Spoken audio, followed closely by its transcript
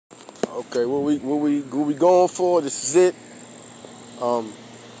Okay, what we going for? This is it.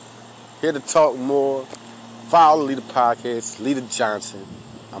 Here to talk more. Follow the Leader Podcast, Leader Johnson.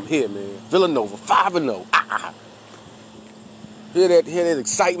 I'm here, man. Villanova, 5-0. Hear that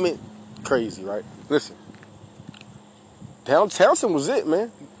excitement? Crazy, right? Listen. Townsend was it,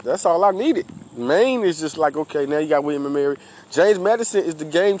 man. That's all I needed. Maine is just like, okay, now you got William and Mary. James Madison is the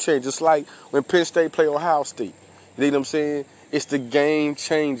game changer, just like when Penn State played Ohio State. You know what I'm saying? It's the game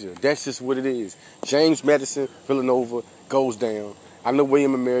changer. That's just what it is. James Madison, Villanova, goes down. I know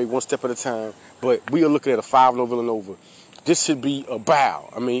William and Mary, one step at a time, but we are looking at a 5-0 Villanova. This should be a bow.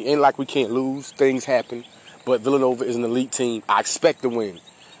 I mean, ain't like we can't lose. Things happen. But Villanova is an elite team. I expect to win.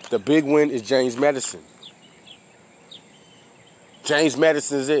 The big win is James Madison. James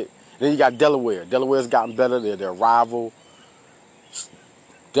Madison is it. Then you got Delaware. Delaware's gotten better. They're their rival.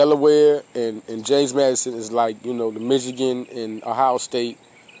 Delaware and James Madison is like, the Michigan and Ohio State.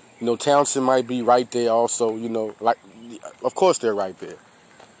 Townsend might be right there also, of course they're right there.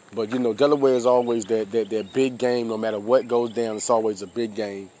 But, Delaware is always that big game. No matter what goes down, it's always a big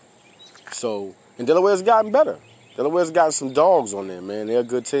game. So, and Delaware's gotten better. Delaware's got some dogs on there, man. They're a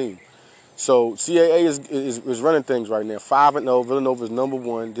good team. So, CAA is running things right now. 5-0. Villanova is number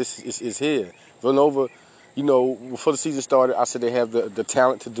one. This is here. Villanova, before the season started, I said they have the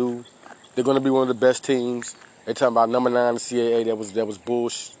talent to do. They're going to be one of the best teams. They're talking about number 9 in the CAA. That was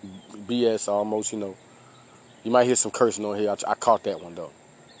bullshit, BS almost, You might hear some cursing on here. I caught that one, though.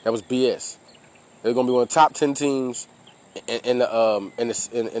 That was BS. They're going to be one of the top 10 teams in the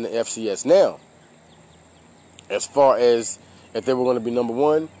FCS. Now, as far as if they were going to be number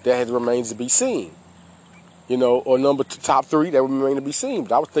 1, that remains to be seen. Or top 3, that would remain to be seen.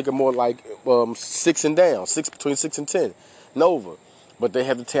 But I was thinking more like 6 and down, between 6 and 10, Nova. But they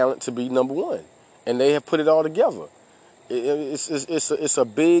have the talent to be number 1, and they have put it all together. It's a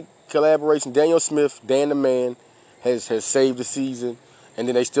big collaboration. Daniel Smith, Dan the Man, has saved the season, and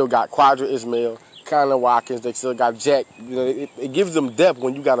then they still got Quadra Ismail, Connor Watkins. They still got Jack. It gives them depth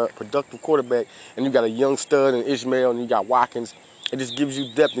when you got a productive quarterback and you got a young stud and Ismail and you got Watkins. It just gives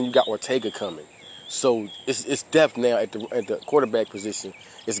you depth, and you got Ortega coming. So it's depth now at the quarterback position.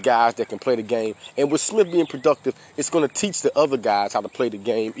 It's guys that can play the game. And with Smith being productive, it's going to teach the other guys how to play the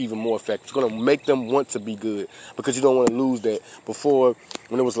game even more effective. It's going to make them want to be good because you don't want to lose that. Before,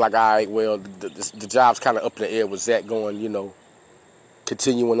 when it was like, all right, well, the job's kind of up in the air with Zach going,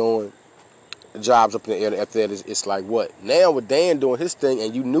 continuing on. The job's up in the air. After that, it's like what? Now with Dan doing his thing,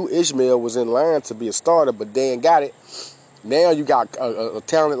 and you knew Ishmael was in line to be a starter, but Dan got it. Now you got a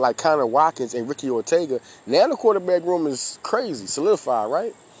talent like Connor Watkins and Ricky Ortega. Now the quarterback room is crazy, solidified,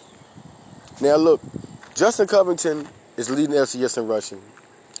 right? Now look, Justin Covington is leading FCS in rushing.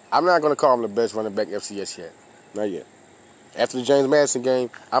 I'm not going to call him the best running back FCS yet. Not yet. After the James Madison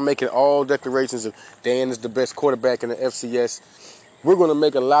game, I'm making all declarations of Dan is the best quarterback in the FCS. We're going to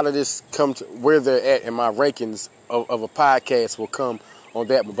make a lot of this come to where they're at in my rankings of a podcast will come on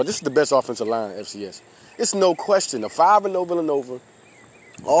that one. But this is the best offensive line in FCS. It's no question. A 5-0 Villanova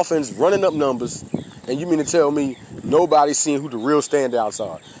offense running up numbers, and you mean to tell me nobody's seeing who the real standouts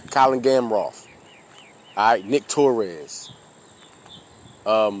are? Colin Gamroth, all right, Nick Torres,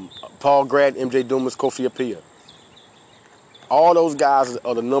 Paul Grad, MJ Dumas, Kofi Apia. All those guys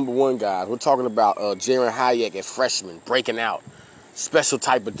are the number 1 guys. We're talking about Jaron Hayek as freshman, breaking out, special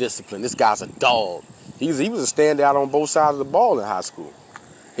type of discipline. This guy's a dog. He was a standout on both sides of the ball in high school.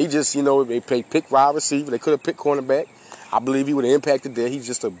 He just, they picked wide receiver. They could have picked cornerback. I believe he would have impacted there. He's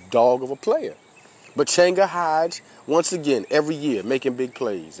just a dog of a player. But Changa Hodge, once again, every year, making big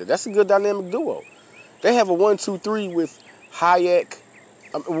plays. That's a good dynamic duo. They have a 1-2-3 with Hayek.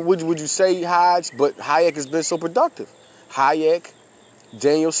 Would you say Hodge? But Hayek has been so productive. Hayek,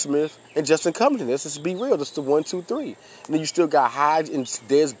 Daniel Smith, and Justin Covington. Let's just be real. That's the 1-2-3. And then you still got Hodge and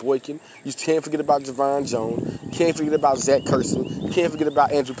Dez Boykin. You can't forget about Javon Jones. You can't forget about Zach Curson. You can't forget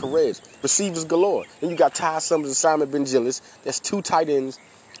about Andrew Perez. Receivers galore. Then you got Ty Summers and Simon Ben-Gillis. That's 2 tight ends.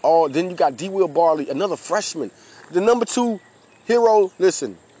 Then you got D. Will Barley, another freshman. The number 2 hero,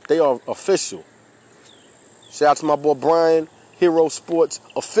 listen, they are official. Shout out to my boy Brian, Hero Sports,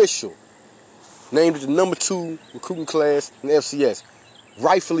 official. Named the number 2 recruiting class in the FCS.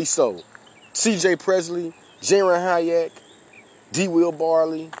 Rightfully so. C.J. Presley, Jaron Hayek, D. Will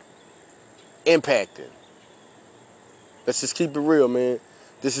Barley, impacting. Let's just keep it real, man.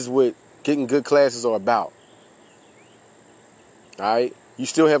 This is what getting good classes are about. All right? You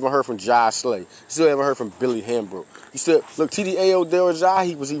still haven't heard from Josh Slay. You still haven't heard from Billy Hambrook. Look, TDAO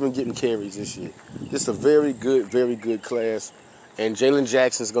Delajai was even getting carries this year. This is a very good class. And Jalen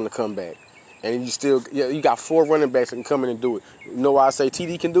Jackson's going to come back. And you got 4 running backs that can come in and do it. You know why I say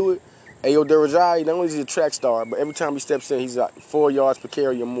TD can do it? Ayo Derajai, not only is he a track star, but every time he steps in, he's like 4 yards per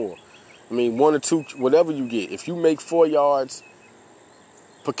carry or more. I mean, 1 or 2, whatever you get. If you make 4 yards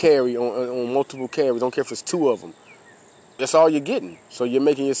per carry on multiple carries, don't care if it's 2 of them, that's all you're getting. So you're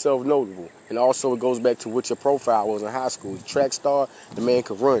making yourself notable. And also it goes back to what your profile was in high school. Track star, the man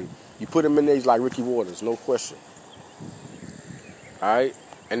could run. You put him in there, he's like Ricky Waters, no question. All right?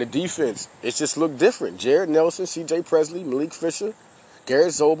 And the defense, it just looked different. Jared Nelson, C.J. Presley, Malik Fisher, Garrett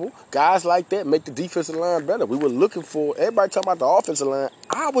Zobel, guys like that make the defensive line better. We were looking for, everybody talking about the offensive line.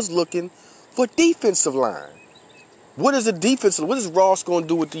 I was looking for defensive line. What is Ross going to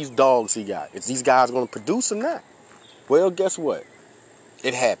do with these dogs he got? Is these guys going to produce or not? Well, guess what?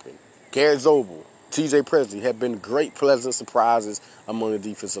 It happened. Garrett Zobel, T.J. Presley have been great, pleasant surprises among the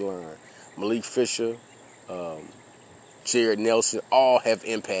defensive line. Malik Fisher, Jared Nelson, all have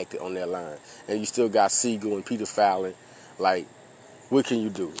impacted on their line. And you still got Siegel and Peter Fallon. Like, what can you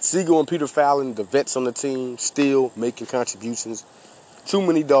do? Siegel and Peter Fallon, the vets on the team, still making contributions. Too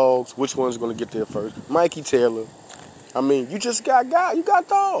many dogs. Which one's going to get there first? Mikey Taylor. I mean, you just got guys. You got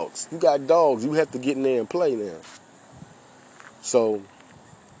dogs. You got dogs. You have to get in there and play now. So,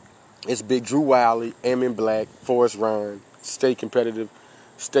 it's big Drew Wiley, Amin Black, Forrest Ryan. Stay competitive.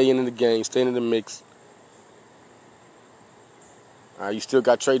 Stay in the game. Stay in the mix. You still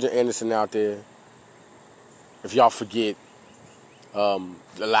got Trajan Anderson out there. If y'all forget,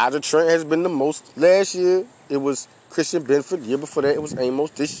 Elijah Trent has been the most. Last year, it was Christian Benford. The year before that, it was Amos.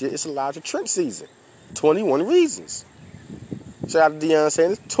 This year, it's Elijah Trent season. 21 reasons. Shout out to Deion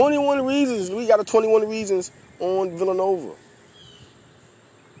Sanders. 21 reasons. We got a 21 reasons on Villanova.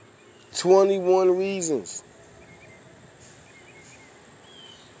 21 reasons.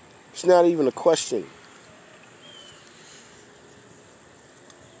 It's not even a question.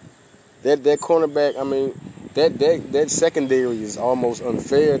 That cornerback, I mean, that secondary is almost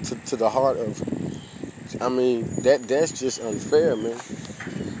unfair to the heart of. I mean, that's just unfair, man.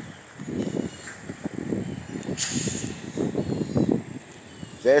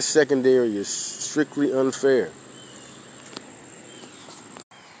 That secondary is strictly unfair.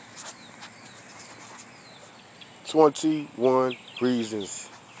 "21 reasons."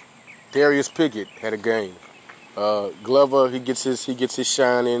 Darius Pickett had a game. Glover, he gets his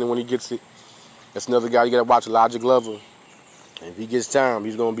shine in, and when he gets it, that's another guy you gotta watch, Elijah Glover. And if he gets time,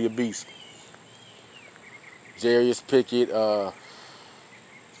 he's gonna be a beast. Darius Pickett,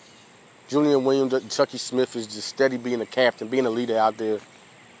 Julian Williams, Chucky Smith is just steady being a captain, being a leader out there.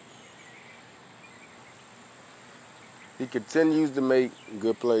 He continues to make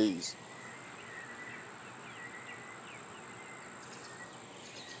good plays.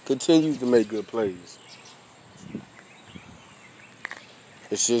 Continues to make good plays.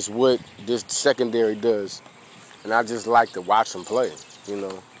 It's just what this secondary does. And I just like to watch him play, you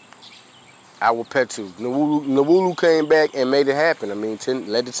know. Awapetu. Nwulu came back and made it happen. I mean,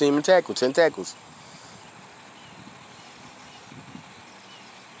 led the team in tackle, 10 tackles.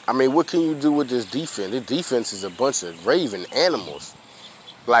 I mean, what can you do with this defense? This defense is a bunch of raving animals.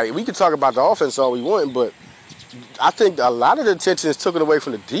 Like, we can talk about the offense all we want, but I think a lot of the attention is taken away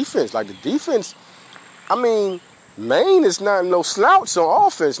from the defense. Like, the defense, I mean, Maine is not no slouch on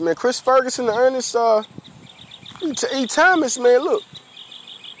offense, man. Chris Ferguson and Ernest E. Thomas, man, look.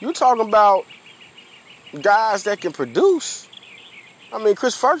 You're talking about guys that can produce. I mean,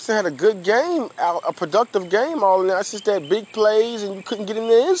 Chris Ferguson had a good game, a productive game all in there. It's just that big plays and you couldn't get in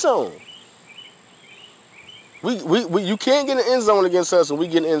the end zone. You can't get in the end zone against us and we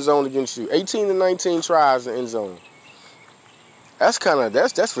get in the end zone against you. 18 to 19 tries in the end zone.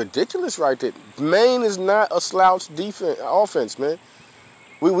 That's ridiculous right there. Maine is not a slouch offense, man.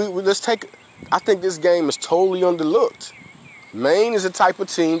 I think this game is totally underlooked. Maine is the type of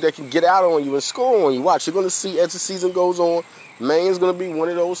team that can get out on you and score on you. Watch, you're going to see as the season goes on, Maine's going to be one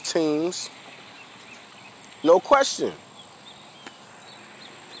of those teams. No question.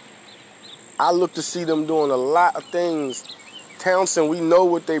 I look to see them doing a lot of things. Townsend, we know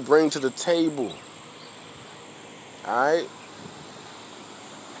what they bring to the table. All right?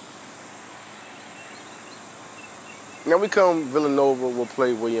 Now we come Villanova, we'll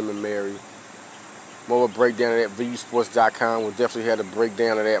play William and Mary. More breakdown of that, VUsports.com. We'll definitely have a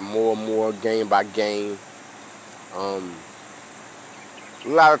breakdown of that more and more, game by game. A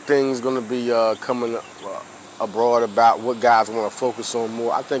lot of things going to be coming abroad about what guys want to focus on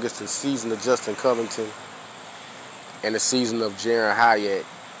more. I think it's the season of Justin Covington and the season of Jaron Hyatt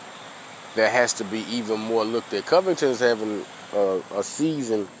that has to be even more looked at. Covington's having a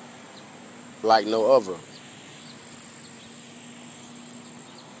season like no other.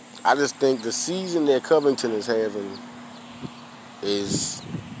 I just think the season that Covington is having is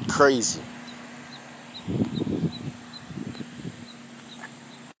crazy.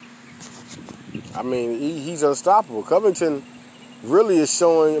 I mean, he's unstoppable. Covington really is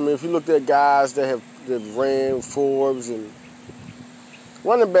showing. I mean, if you look at guys that ran Forbes and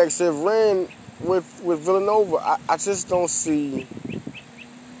running backs that have ran with Villanova, I just don't see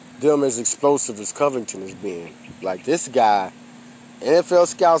them as explosive as Covington has been. Like this guy, NFL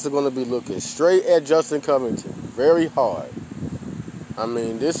scouts are going to be looking straight at Justin Covington very hard. I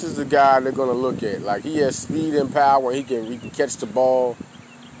mean, this is the guy they're going to look at. Like he has speed and power. He can catch the ball.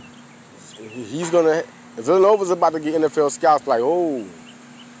 He's going to. Villanova's about to get NFL scouts like, oh,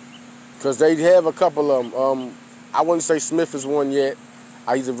 because they have a couple of them. I wouldn't say Smith is one yet.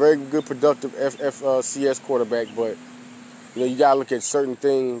 He's a very good, productive FCS quarterback, but you gotta look at certain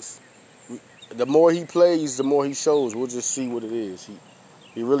things. The more he plays, the more he shows. We'll just see what it is.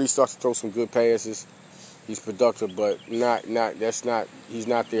 He really starts to throw some good passes. He's productive, but he's not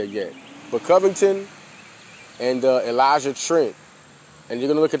there yet. But Covington and Elijah Trent, and you're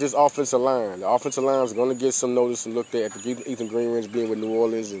gonna look at this offensive line. The offensive line is gonna get some notice and looked at. Ethan Greenridge being with New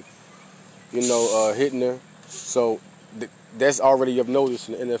Orleans and hitting her. So that's already of notice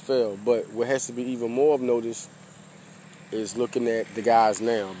in the NFL. But what has to be even more of notice is looking at the guys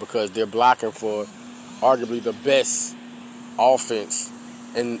now, because they're blocking for arguably the best offense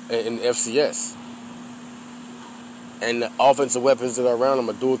in FCS. And the offensive weapons that are around him,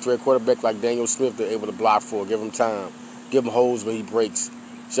 a dual-threat quarterback like Daniel Smith, they're able to block for, give him time, give him holes when he breaks.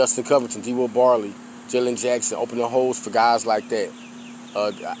 Justin Covington, D. Will Barley, Jalen Jackson, opening holes for guys like that.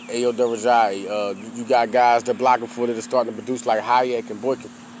 Ayo Derajai, you got guys that blocking for that are starting to produce like Hayek and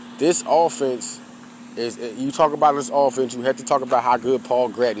Boykin. This offense is, you talk about this offense, you have to talk about how good Paul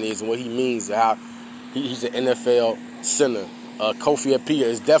Gratton is and what he means, and how he's an NFL center. Kofi Apia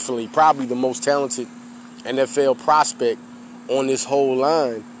is definitely probably the most talented NFL prospect on this whole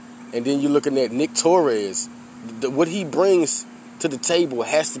line. And then you're looking at Nick Torres. What he brings to the table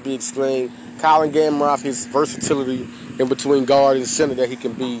has to be explained. Colin Gamroff, his versatility in between guard and center that he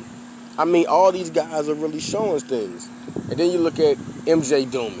can be. I mean, all these guys are really showing things. And then you look at MJ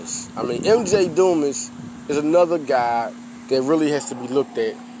Dumas. I mean, MJ Dumas is another guy that really has to be looked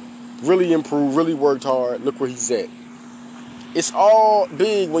at, really improved, really worked hard. Look where he's at. It's all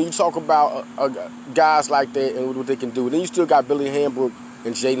big when you talk about guys like that and what they can do. Then you still got Billy Hambrook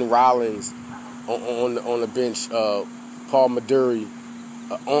and Jaden Rollins on the bench, Paul Maduri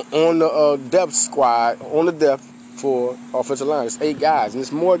on the depth squad, on the depth for offensive line. It's 8 guys, and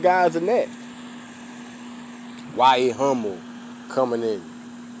it's more guys than that. Wyatt Hummel coming in.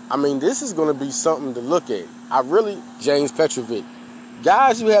 I mean, this is going to be something to look at. James Petrovic.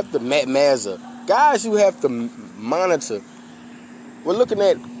 Guys you have to, Matt Mazza. Guys you have to monitor. We're looking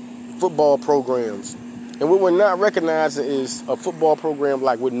at football programs, and what we're not recognizing is a football program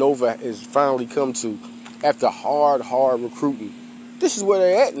like what Nova has finally come to after hard recruiting. This is where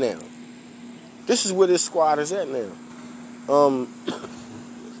they're at now. This is where this squad is at now.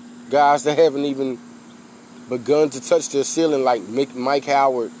 Guys that haven't even begun to touch their ceiling, like Mike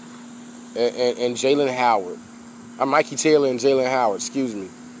Howard and Jalen Howard. Mikey Taylor and Jalen Howard, excuse me.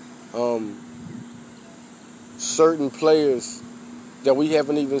 Certain players that we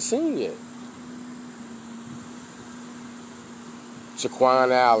haven't even seen yet.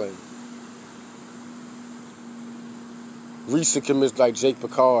 Jaquan Allen. Recent commits like Jake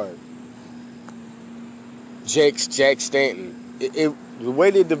Picard. Jack Stanton. The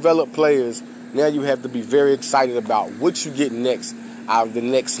way they develop players, now you have to be very excited about what you get next out of the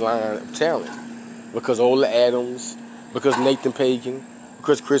next line of talent. Because Ola Adams, because Nathan Pagan,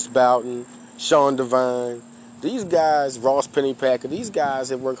 because Chris Bowden, Sean Devine, these guys, Ross Pennypacker, these guys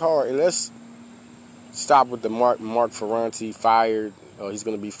have worked hard. And let's stop with the Mark Ferranti fired. He's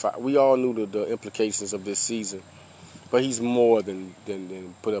going to be fired. We all knew the implications of this season. But he's more than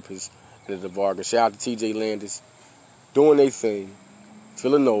put up his end of the bargain. Shout out to T.J. Landis. Doing their thing.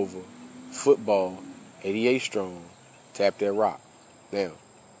 Villanova. Football. 88 strong. Tap that rock. Now,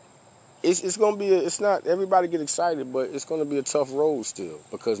 it's going to be, it's not, everybody get excited, but it's going to be a tough road still.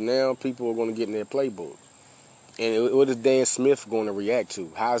 Because now people are going to get in their playbook. And what is Dan Smith going to react to?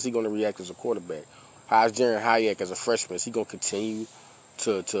 How is he going to react as a quarterback? How is Jaron Hayek as a freshman? Is he going to continue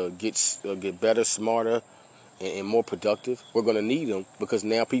to get better, smarter, and more productive? We're going to need him because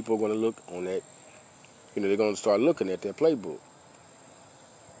now people are going to look on that. They're going to start looking at their playbook.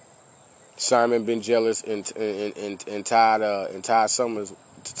 Simon Ben Jealous and Ty Summers,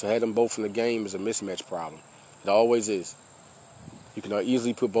 to have them both in the game is a mismatch problem. It always is. You can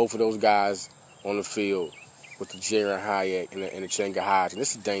easily put both of those guys on the field with the Jaron Hayek and the Chenga Hodge. And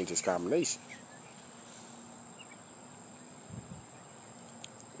this is a dangerous combination.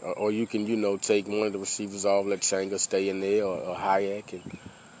 Or you can, take one of the receivers off, let Changa stay in there, or Hayek,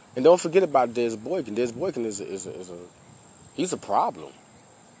 and don't forget about Des Boykin. Des Boykin he's a problem.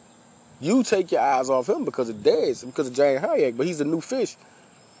 You take your eyes off him because of Dez, because of Jane Hayek, but he's a new fish.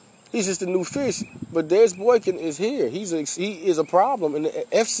 He's just a new fish. But Des Boykin is here. He is a problem in the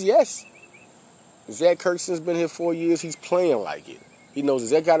FCS. Zach Kirkson's been here 4 years. He's playing like it. He knows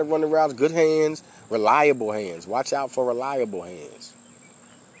Zach got to run the routes, good hands, reliable hands. Watch out for reliable hands.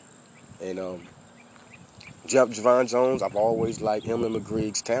 And Javon Jones, I've always liked him and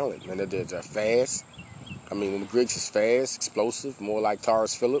McGrig's talent. Man, they're fast. I mean, McGriggs is fast, explosive, more like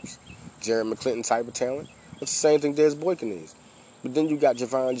Taurus Phillips, Jared McClinton type of talent. It's the same thing Des Boykin is. But then you got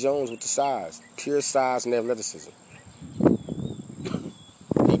Javon Jones with the size, pure size and athleticism.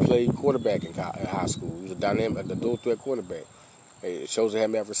 He played quarterback in high school. He was a dual threat quarterback. It shows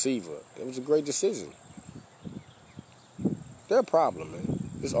him at receiver. It was a great decision. They're a problem, man.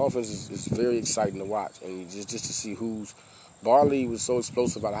 This offense is very exciting to watch, and just to see Barley was so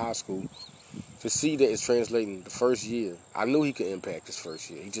explosive out of high school. To see that it's translating the first year, I knew he could impact his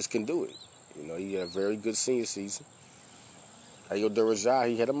first year. He just can do it. He had a very good senior season. Ayo Durajai,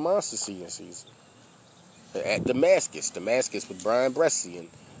 he had a monster senior season. At Damascus with Brian Bresci and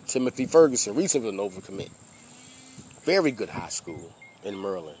Timothy Ferguson, recent Villanova commit. Very good high school in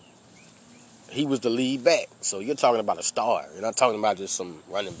Maryland. He was the lead back, so you're talking about a star. You're not talking about just some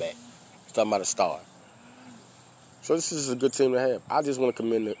running back. You're talking about a star. So this is a good team to have. I just want to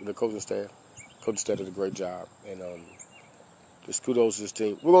commend the coaching staff. Coach Stead did a great job, and just kudos to this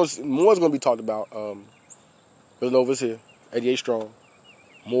team. More's going to be talked about. Villanova's here, 88 strong.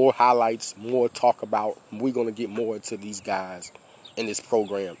 More highlights, more talk about. We're going to get more into these guys in this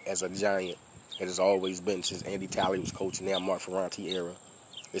program as a giant. It has always been since Andy Talley was coaching. Now Mark Ferranti era.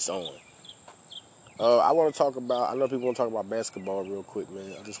 It's on. I want to talk about. I know people want to talk about basketball real quick,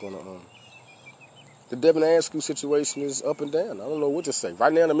 man. I just want to. The Devin Askew situation is up and down. I don't know what to say.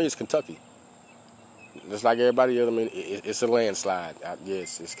 Right now, to me, it's Kentucky. Just like everybody else, I mean, it's a landslide.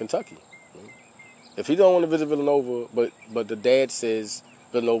 Yes, it's Kentucky. If he don't want to visit Villanova, but the dad says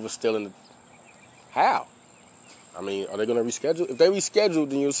Villanova's still in the... How? I mean, are they going to reschedule? If they reschedule,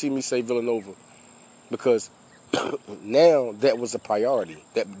 then you'll see me say Villanova. Because now that was a priority.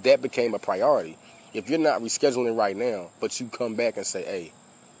 That became a priority. If you're not rescheduling right now, but you come back and say, hey,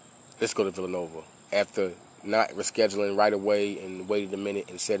 let's go to Villanova. After not rescheduling right away and waited a minute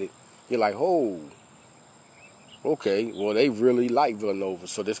and said it, you're like, oh... Okay, well, they really like Villanova,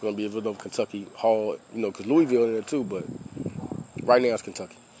 so there's going to be a Villanova-Kentucky Hall, because Louisville in there too, but right now it's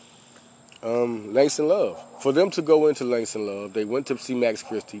Kentucky. Langston Love. For them to go into Langston Love, they went to see Max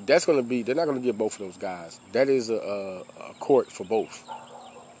Christie. That's going to be, they're not going to get both of those guys. That is a court for both.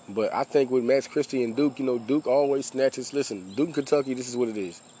 But I think with Max Christie and Duke, Duke always snatches. Listen, Duke and Kentucky, this is what it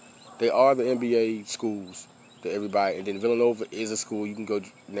is. They are the NBA schools to everybody, and then Villanova is a school you can go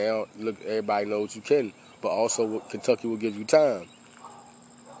now. Look, everybody knows you can. But also Kentucky will give you time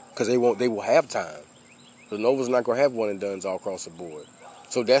because they will have time. Villanova's not going to have one and dones all across the board.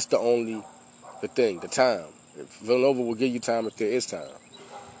 So that's the time. Villanova will give you time if there is time.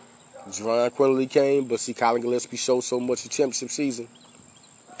 Jerron Quinley came, but see, Colin Gillespie showed so much in championship season.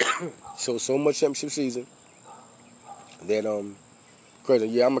 That crazy.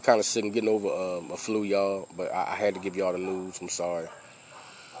 Yeah, I'm kind of sick and getting over a flu, y'all. But I had to give y'all the news. I'm sorry.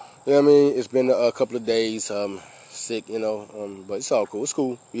 You know what I mean? It's been a couple of days sick, but it's all cool. It's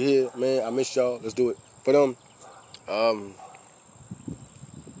cool. You here, man? I missed y'all. Let's do it. But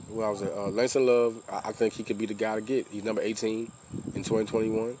where I was at, Langston Love, I think he could be the guy to get. He's number 18 in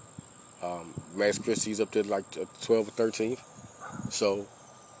 2021. Max Christie's up there like 12 or 13th. So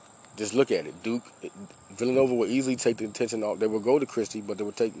just look at it. Villanova will easily take the attention off. They will go to Christie, but they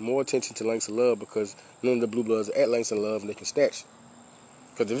will take more attention to Langston Love because none of the Blue Bloods are at Langston Love and they can snatch.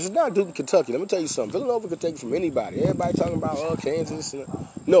 Because if it's not Duke and Kentucky, let me tell you something. Villanova could take it from anybody. Everybody talking about Kansas.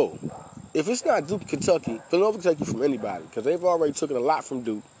 No. If it's not Duke and Kentucky, Villanova can take it from anybody. Because they've already taken a lot from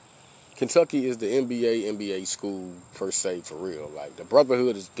Duke. Kentucky is the NBA school per se for real. Like the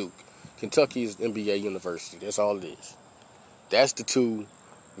brotherhood is Duke. Kentucky is NBA University. That's all it is. That's the two.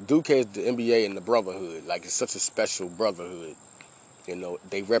 Duke has the NBA and the brotherhood. Like it's such a special brotherhood.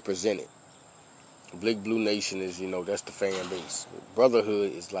 They represent it. Big Blue Nation is, that's the fan base.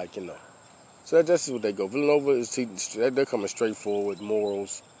 Brotherhood is like, So that's what they go. Villanova is they're coming straight forward,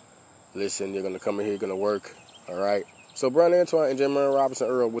 morals. Listen, you're gonna come in here, you're gonna work. All right. So Brian Antoine and Jermaine Robinson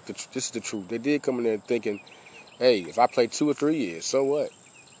Earl this is the truth. They did come in there thinking, hey, if I play 2 or 3 years, so what?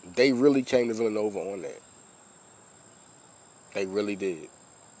 They really came to Villanova on that. They really did.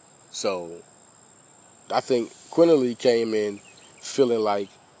 So I think Quinley came in feeling like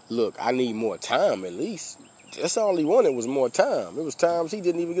look, I need more time at least. That's all he wanted was more time. It was times he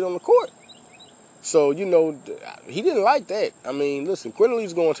didn't even get on the court. So, you know, he didn't like that. I mean, listen,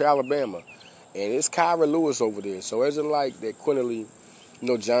 Quinterly's going to Alabama, and it's Kyra Lewis over there. So it isn't like that Quinterly, you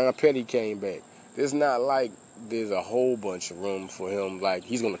know, John Petty came back. It's not like there's a whole bunch of room for him, like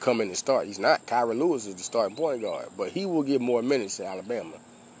he's going to come in and start. He's not. Kyra Lewis is the starting point guard, but he will get more minutes at Alabama.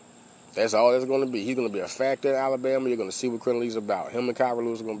 That's all that's going to be. He's going to be a factor at Alabama. You're going to see what Quinterly's about. Him and Kyra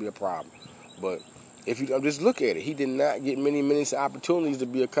Lewis are going to be a problem. But if you just look at it, he did not get many minutes and opportunities to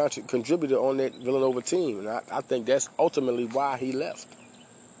be a contributor on that Villanova team. And I think that's ultimately why he left.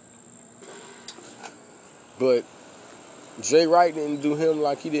 But Jay Wright didn't do him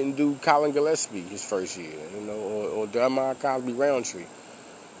like he didn't do Colin Gillespie his first year, you know, or Dermot Cosby Roundtree.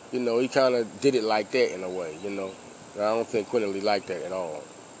 You know, he kind of did it like that in a way, you know. And I don't think Quinterly liked that at all.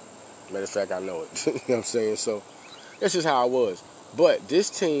 Matter of fact, I know it. You know what I'm saying? So that's just how it was. But this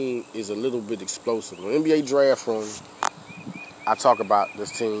team is a little bit explosive. When NBA Draft Room, I talk about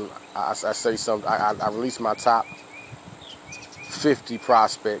this team. I say something. I release my top 50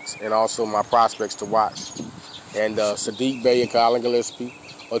 prospects and also my prospects to watch. And Sadiq Bey and Colin Gillespie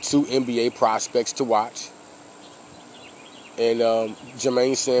are two NBA prospects to watch. And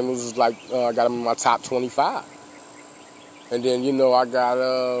Jermaine Samuels is like, I got him in my top 25. And then, you know, I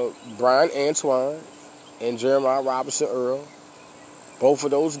got Brian Antoine and Jeremiah Robinson Earl. Both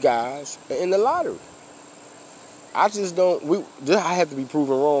of those guys are in the lottery. I just don't, I have to be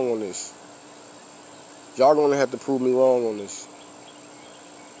proven wrong on this. Y'all gonna have to prove me wrong on this.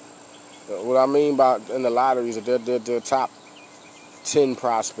 What I mean by in the lottery is that they're top 10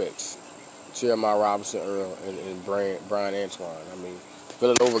 prospects. Jeremiah Robinson Earl and Brian Antoine. I mean,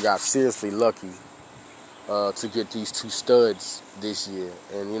 Villanova got seriously lucky to get these two studs this year.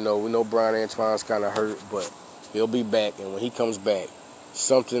 And, you know, we know Brian Antoine's kind of hurt, but he'll be back. And when he comes back,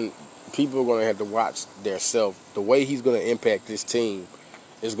 people are going to have to watch themselves. The way he's going to impact this team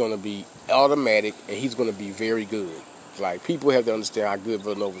is going to be automatic, and he's going to be very good. Like, people have to understand how good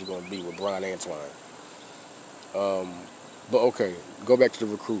Villanova's going to be with Brian Antoine. But, okay, go back to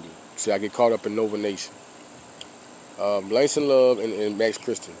the recruiting. See, I get caught up in Nova Nation. Langston Love and Max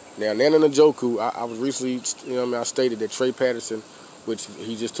Christian. Now, Nana Njoku, I was recently, you know what I mean, I stated that Trey Patterson, which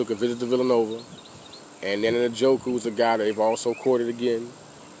he just took a visit to Villanova, and Nana Njoku is a guy that they've also courted again.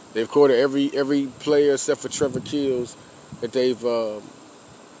 They've courted every player except for Trevor Keels that they've,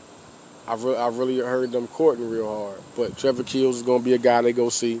 I've really heard them courting real hard. But Trevor Keels is going to be a guy they go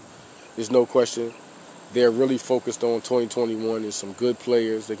see. There's no question. They're really focused on 2021 and some good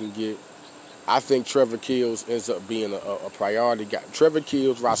players they can get. I think Trevor Keels ends up being a priority guy. Trevor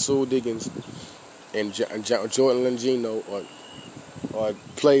Keels, Rasul Diggins, and Jordan Longino are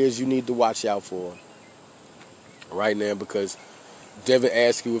players you need to watch out for right now because Devin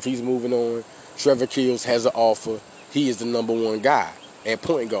Askew, if he's moving on, Trevor Keels has an offer. He is the number one guy at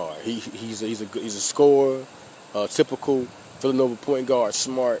point guard. He's a scorer, a typical Villanova point guard,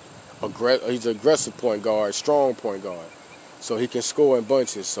 smart. He's an aggressive point guard, strong point guard. So he can score in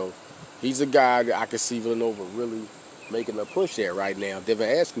bunches. So he's a guy that I can see Villanova really making a push at right now. Devin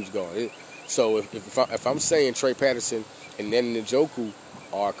Askew's gone. So if I'm saying Trey Patterson and Nana Njoku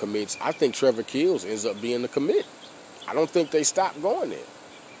are commits, I think Trevor Keels ends up being the commit. I don't think they stop going there.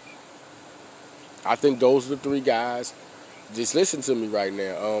 I think those are the three guys. Just listen to me right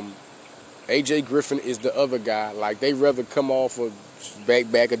now. A.J. Griffin is the other guy. Like, they rather come off of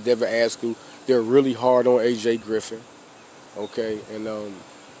back of Devin Askew. They're really hard on A.J. Griffin. Okay? And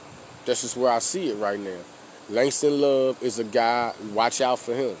that's just where I see it right now. Langston Love is a guy, watch out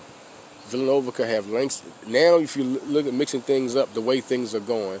for him. Villanova could have Langston. Now, if you look at mixing things up the way things are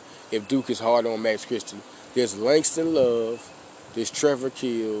going, if Duke is hard on Max Christian, there's Langston Love, there's Trevor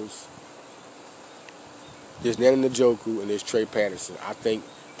Keels, there's Nana Njoku, and there's Trey Patterson. I think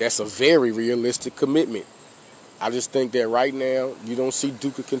that's a very realistic commitment. I just think that right now, you don't see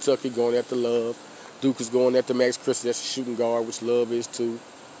Duke of Kentucky going after Love. Duke is going after Max Christian. That's a shooting guard, which Love is too.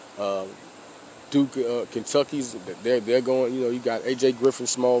 Kentucky's, they're going, you know, you got A.J. Griffin,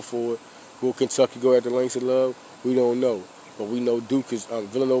 small forward. Will Kentucky go after Langston Love? We don't know. But we know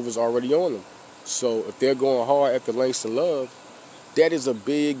Villanova's already on them. So if they're going hard after Langston Love, that is a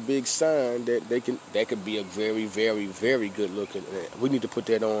big, big sign that that could be a very, very, very good looking. We need to put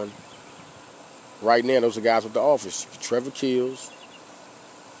that on right now. Those are guys with the offers. Trevor Keels,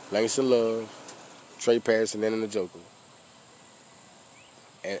 Langston Love, Trey Patterson, and Njoku.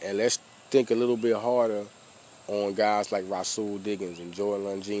 And let's think a little bit harder on guys like Rasul Diggins and Jordan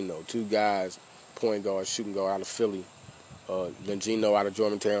Longino. Two guys, point guard, shooting guard out of Philly. Longino out of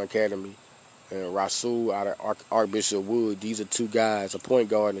Germantown Academy. and Rasul out of Archbishop Wood. These are two guys, a point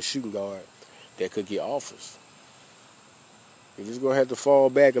guard and a shooting guard, that could get offers. You're just going to have to fall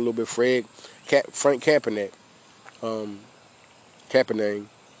back a little bit. Frank Kaepernick,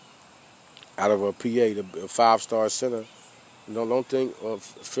 out of a PA, the five-star center. Don't think of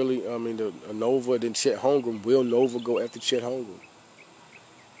Philly, the Nova, then Chet Holmgren. Will Nova go after Chet Holmgren?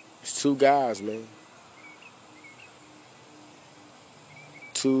 It's two guys, man.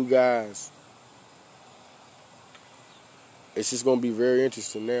 Two guys. It's just going to be very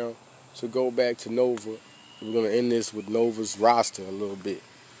interesting now. So go back to Nova. We're going to end this with Nova's roster a little bit.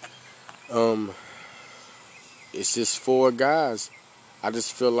 It's just four guys. I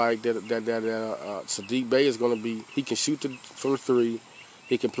just feel like that Sadiq Bey is going to be, he can shoot from three,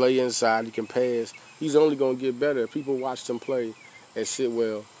 he can play inside, he can pass. He's only going to get better. If people watched him play at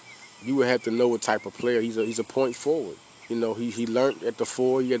Sitwell, you would have to know what type of player. He's a point forward. You know, he learned at the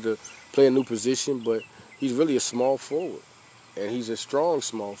four, he had to play a new position, but he's really a small forward. And he's a strong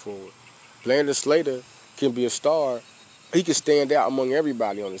small forward. Landon Slater can be a star. He can stand out among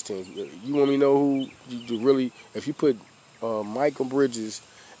everybody on this team. You want me to know who you really, if you put Michael Bridges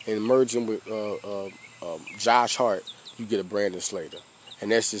and merge him with Josh Hart, you get a Brandon Slater.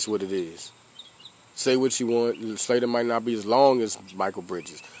 And that's just what it is. Say what you want. Slater might not be as long as Michael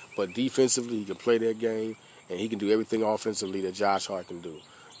Bridges, but defensively he can play that game, and he can do everything offensively that Josh Hart can do.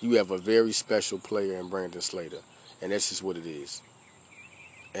 You have a very special player in Brandon Slater, and that's just what it is.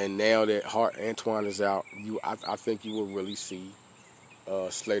 And now that Antoine is out, I think you will really see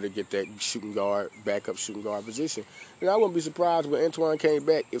Slater get that backup shooting guard position. And I wouldn't be surprised when Antoine came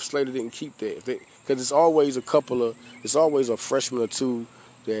back if Slater didn't keep that. Because it's always a freshman or two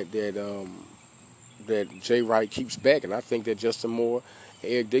that Jay Wright keeps back. And I think that Justin Moore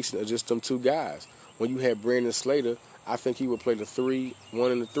and Eric Dixon are just them two guys. When you have Brandon Slater, I think he would play the 3,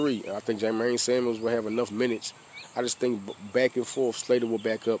 1 and the 3. And I think Jermaine Samuels will have enough minutes. I just think back and forth, Slater will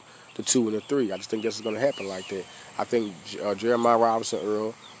back up the 2 and the 3. I just think that's going to happen like that. I think Jeremiah Robinson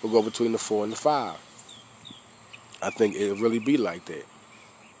Earl will go between the 4 and the 5. I think it'll really be like that.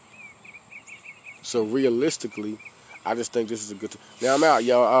 So realistically, I just think this is a good thing. Now I'm out,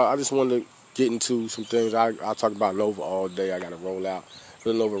 y'all. I just wanted to get into some things. I'll talk about Nova all day. I got to roll out.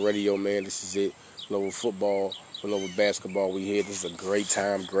 Villanova Radio, man. This is it. Villanova football, Villanova basketball. We here. This is a great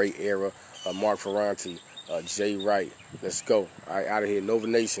time, great era. Mark Ferranti. Jay Wright. Let's go. All right, out of here. Nova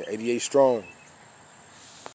Nation, 88 strong.